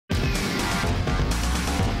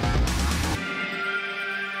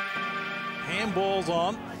some balls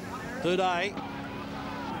on today.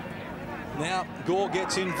 Now Gore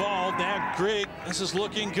gets involved. Now Grigg. This is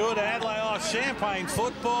looking good. Adelaide, oh, Champagne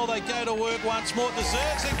football. They go to work once more.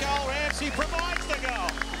 Deserves a goal. Ramsey provides the goal.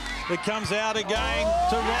 It comes out again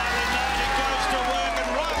to Riley Knight. It goes to work, and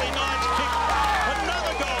Riley Knight's kicked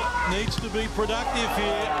another goal. Needs to be productive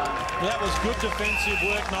here. That was good defensive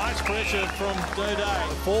work. Nice pressure from Doday.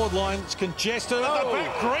 The forward line's congested. At the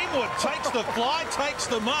back, Greenwood takes the fly, takes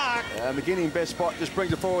the mark. McGinning, best spot, just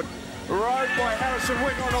brings it forward. Rode by Harrison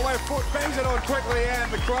Wick on the left foot, bangs it on quickly,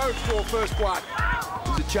 and the Crows score first blood.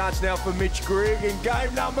 There's a chance now for Mitch Grigg in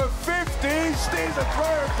game number 50. Steers it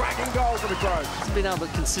through, cracking goal for the Crows. Hasn't been able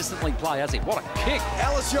to consistently play, has he? What a kick.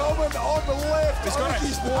 Alice Yeoman on the left. He's got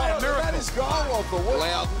a miracle. That is goal off the wall.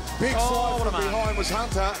 Loud. Big slide from behind was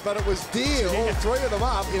Hunter, but it was Deere. All three of them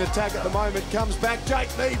up in attack at the moment. Comes back. Jake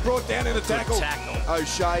Mead brought down in a tackle.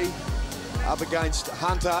 O'Shea up against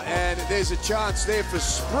Hunter, and there's a chance there for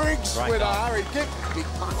Spriggs with a hurry kick. Big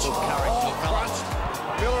punch. Crunched.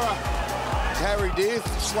 Miller carried Deere,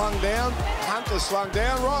 slung down. Hunter slung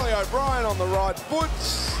down. Riley O'Brien on the right foot,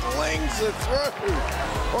 slings it through.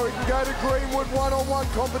 Or he can go to Greenwood, one-on-one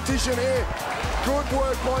competition here. Good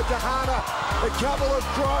work by Tahana. A couple of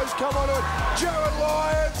Crows come on it. Jared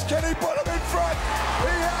Lyons, can he put him in front?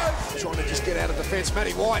 He has. Trying to just get out of defence.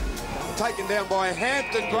 Matty White taken down by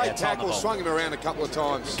Hampton. Great tackle, swung him around a couple of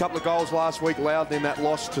times. A couple of goals last week, Loudon in that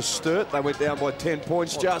loss to Sturt. They went down by 10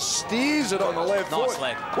 points. Just steers it on the left foot.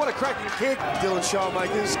 Leg. What a cracking kick. Dylan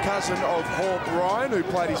Showmakers, cousin of Hawk Ryan, who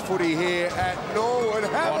played his footy here at Norwood.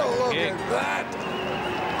 Have a look at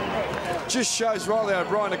that. Just shows Riley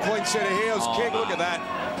O'Brien a clean set of heels. Kick, look at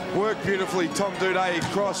that. Worked beautifully. Tom Doday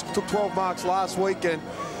crossed, took 12 marks last week and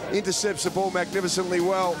intercepts the ball magnificently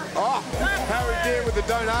well. Harry Deere with the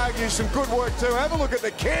don't argue. Some good work too. Have a look at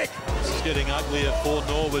the kick. This is getting uglier for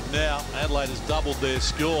Norwood now. Adelaide has doubled their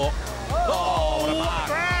score. What a mark.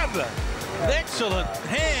 Grab! Excellent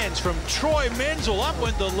hands from Troy Menzel. Up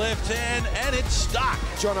went the left hand, and it stuck.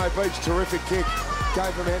 John O'Beach, terrific kick.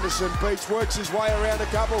 Came from Henderson. Beach works his way around a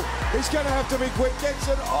couple. He's going to have to be quick. Gets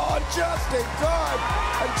it on just in time.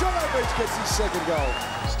 And John O'Beach gets his second goal.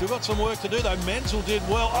 Still got some work to do, though. Menzel did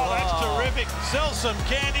well. Oh, that's terrific. Selsom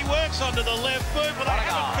Candy works onto the left foot, but they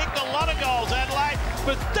haven't kicked a lot of goals, Adelaide.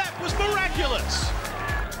 But that was miraculous.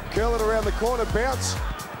 Curl it around the corner. Bounce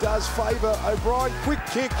does favour O'Brien. Quick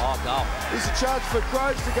kick. Goal. There's a chance for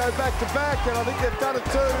Crows to go back to back, and I think they've done it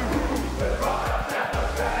too.